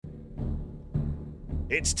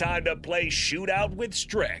It's time to play Shootout with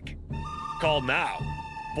Strick. Call now,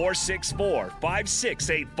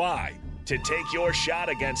 464-5685, to take your shot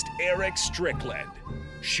against Eric Strickland.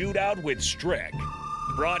 Shootout with Strick.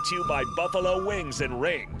 Brought to you by Buffalo Wings and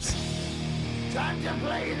Rings. Time to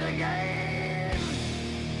play the game!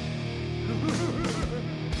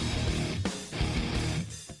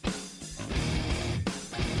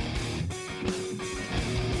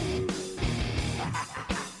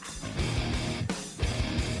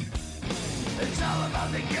 It's all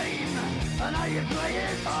about the game, and how you play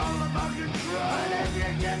it. All about control, and if you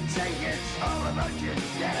can take it, all about your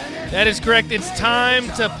debt. That is correct. It's time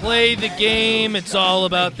to play the game. It's all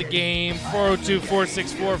about the game.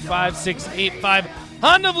 402-464-5685.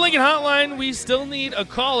 Honda of Lincoln Hotline. We still need a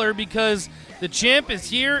caller because the champ is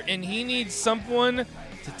here, and he needs someone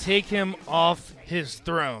to take him off his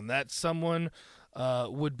throne. That someone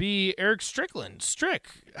would be Eric Strickland. Strick,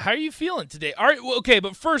 how are you feeling today? All right, well, okay,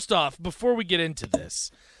 but first off, before we get into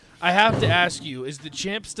this, I have to ask you, is the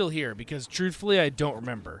champ still here? Because truthfully, I don't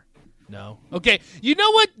remember. No? Okay, you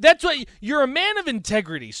know what? That's what you're a man of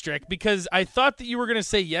integrity, Strick, because I thought that you were going to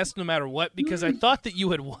say yes no matter what, because I thought that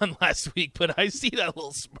you had won last week, but I see that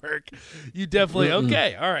little smirk. You definitely,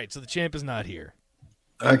 okay, all right, so the champ is not here.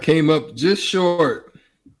 I came up just short.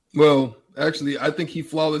 Well, actually, I think he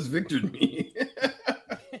flawless victored me.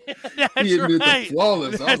 He admitted right. the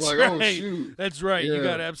flawless. I was like, right. oh, shoot. That's right. Yeah. You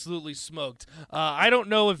got absolutely smoked. I don't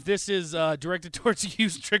know if this is directed towards you,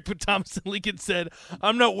 Strick, but Thompson Lincoln said,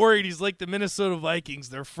 I'm not worried. He's like the Minnesota Vikings.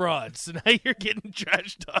 They're frauds. So now you're getting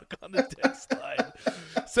trash talk on the text line.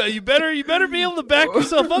 So you better be able to back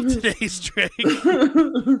yourself up today, Strick.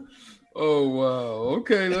 Oh, wow.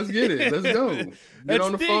 Okay, let's get it. Let's go. Get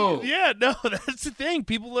on the phone. Yeah, no, that's the thing.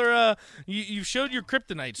 People are, you showed your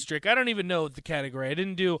kryptonite, Strick. I don't even know the category. I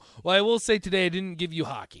didn't do, well, I will say today I didn't give you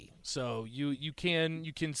hockey. So you can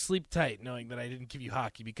sleep tight knowing that I didn't give you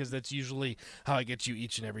hockey because that's usually how I get you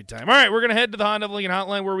each and every time. All right, we're going to head to the Honda of Lincoln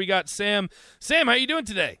Hotline where we got Sam. Sam, how you doing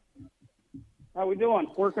today? How we doing?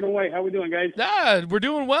 Working away. How we doing, guys? We're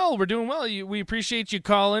doing well. We appreciate you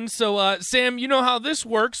calling. So, Sam, you know how this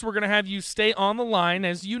works. We're going to have you stay on the line.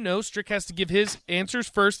 As you know, Strick has to give his answers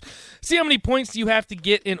first. See how many points you have to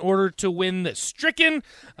get in order to win the Stricken.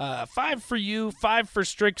 5 for you, 5 for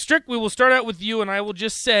Strick. Strick, we will start out with you, and I will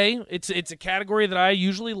just say it's a category that I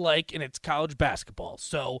usually like, and it's college basketball.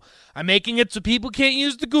 So I'm making it so people can't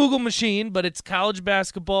use the Google machine, but it's college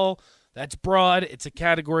basketball. That's broad. It's a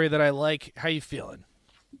category that I like. How you feeling?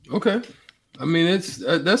 Okay. I mean, it's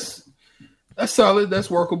that's solid.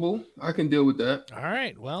 That's workable. I can deal with that. All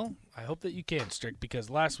right. Well, I hope that you can, Strick, because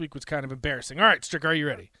last week was kind of embarrassing. All right, Strick, are you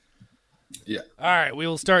ready? Yeah. All right. We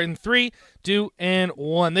will start in 3, 2, and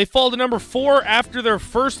 1. They fall to number 4 after their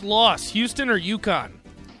first loss. Houston or UConn?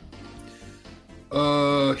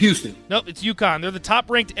 Houston. Nope, it's UConn. They're the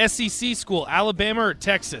top-ranked SEC school. Alabama or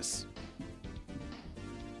Texas?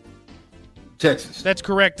 Texas. That's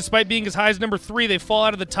correct. Despite being as high as number 3, they fall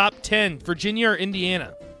out of the top 10. Virginia or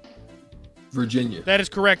Indiana? Virginia. That is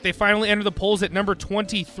correct. They finally enter the polls at number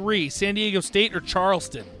 23. San Diego State or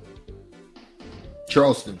Charleston?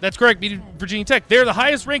 Charleston. That's correct. Beat Virginia Tech. They're the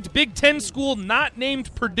highest-ranked Big Ten school not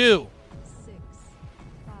named Purdue. 6,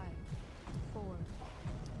 5, 4,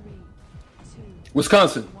 3, 2,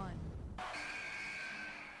 Wisconsin. 1.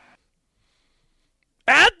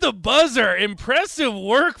 At the buzzer, impressive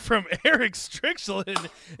work from Eric Strickland.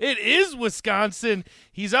 It is Wisconsin.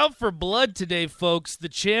 He's out for blood today, folks. The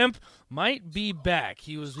champ might be back.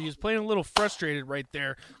 He was playing a little frustrated right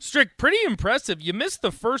there. Strick, pretty impressive. You missed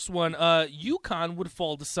the first one. UConn would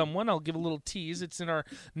fall to someone. I'll give a little tease. It's in our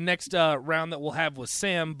next round that we'll have with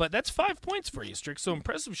Sam. But that's 5 points for you, Strick. So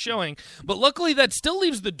impressive showing. But luckily, that still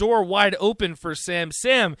leaves the door wide open for Sam.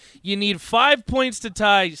 Sam, you need 5 points to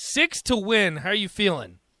tie, 6 to win. How are you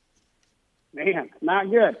feeling? Man,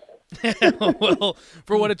 not good. Well,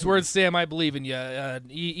 for what it's worth, Sam, I believe in you.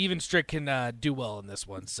 Even Strick can do well in this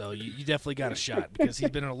one, so you definitely got a shot because he's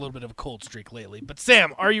been in a little bit of a cold streak lately. But,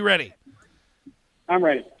 Sam, are you ready? I'm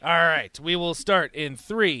ready. All right. We will start in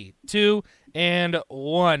 3, 2, and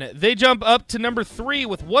 1. They jump up to number 3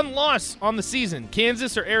 with 1 loss on the season.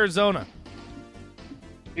 Kansas or Arizona?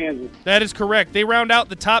 Kansas. That is correct. They round out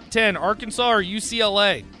the top 10. Arkansas or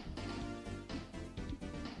UCLA?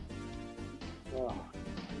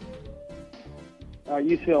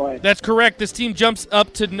 UCLA. That's correct. This team jumps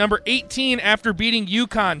up to number 18 after beating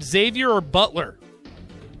UConn. Xavier or Butler?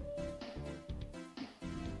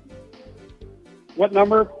 What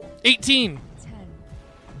number? 18. 10.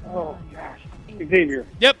 Oh, gosh. Xavier.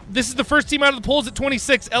 Yep. This is the first team out of the polls at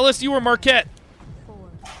 26. LSU or Marquette? 4,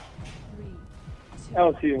 3, 2.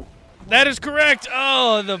 LSU. That is correct.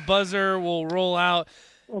 Oh, the buzzer will roll out.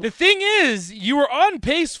 The thing is, you were on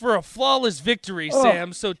pace for a flawless victory,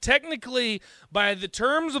 Sam. So technically, by the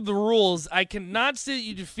terms of the rules, I cannot say that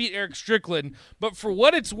you defeat Eric Strickland. But for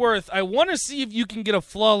what it's worth, I want to see if you can get a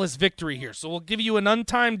flawless victory here. So we'll give you an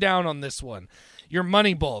untimed down on this one. Your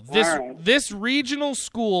money ball. This regional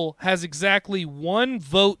school has exactly 1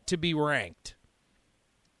 vote to be ranked.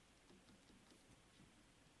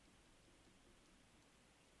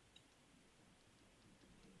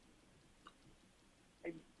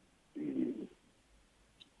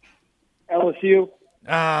 LSU.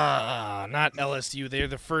 Not LSU. They're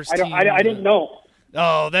the first team. I didn't know.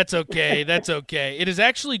 Oh, that's okay. That's okay. It is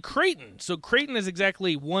actually Creighton. So Creighton has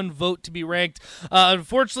exactly 1 vote to be ranked.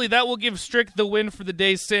 Unfortunately, that will give Strick the win for the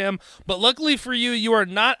day, Sam. But luckily for you, you are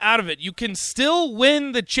not out of it. You can still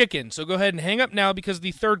win the chicken. So go ahead and hang up now because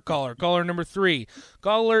the third caller number 3,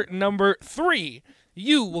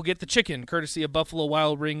 you will get the chicken, courtesy of Buffalo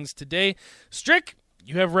Wild Wings today. Strick,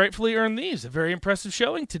 you have rightfully earned these. A very impressive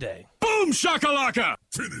showing today. Boom shakalaka!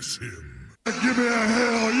 Finish him. Give me a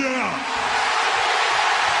hell yeah!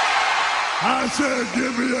 I said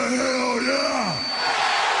give me a hell yeah!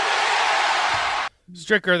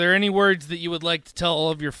 Strick, are there any words that you would like to tell all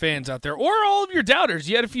of your fans out there or all of your doubters?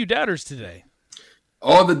 You had a few doubters today.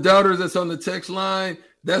 All the doubters that's on the text line,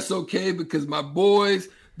 that's okay because my boys,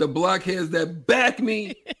 the blockheads that back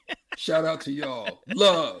me, shout out to y'all.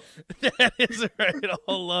 Love. That is right.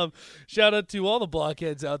 All love. Shout out to all the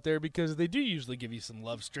blockheads out there because they do usually give you some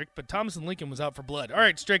love, Strick. But Thomas and Lincoln was out for blood. All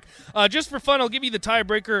right, Strick. Just for fun, I'll give you the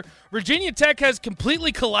tiebreaker. Virginia Tech has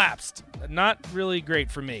completely collapsed. Not really great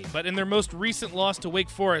for me. But in their most recent loss to Wake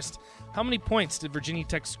Forest, how many points did Virginia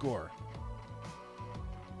Tech score?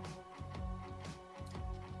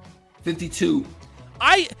 52.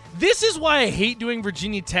 This is why I hate doing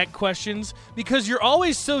Virginia Tech questions, because you're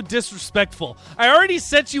always so disrespectful. I already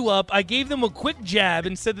set you up. I gave them a quick jab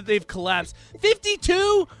and said that they've collapsed.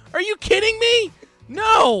 52? Are you kidding me?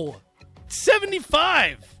 No.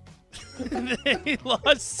 75. They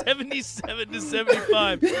lost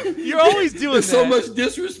 77-75. You're always doing There's that. so much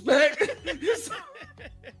disrespect.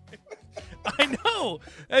 I know.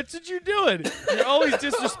 That's what you're doing. You're always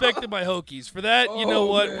disrespecting my Hokies. For that, you know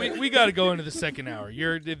what? We got to go into the second hour.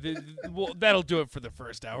 That'll do it for the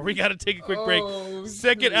first hour. We got to take a quick break.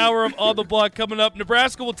 Second hour of On the Block coming up.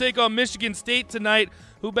 Nebraska will take on Michigan State tonight.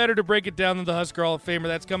 Who better to break it down than the Husker Hall of Famer?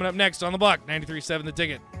 That's coming up next on the Block. 93.7 The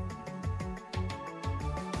Ticket.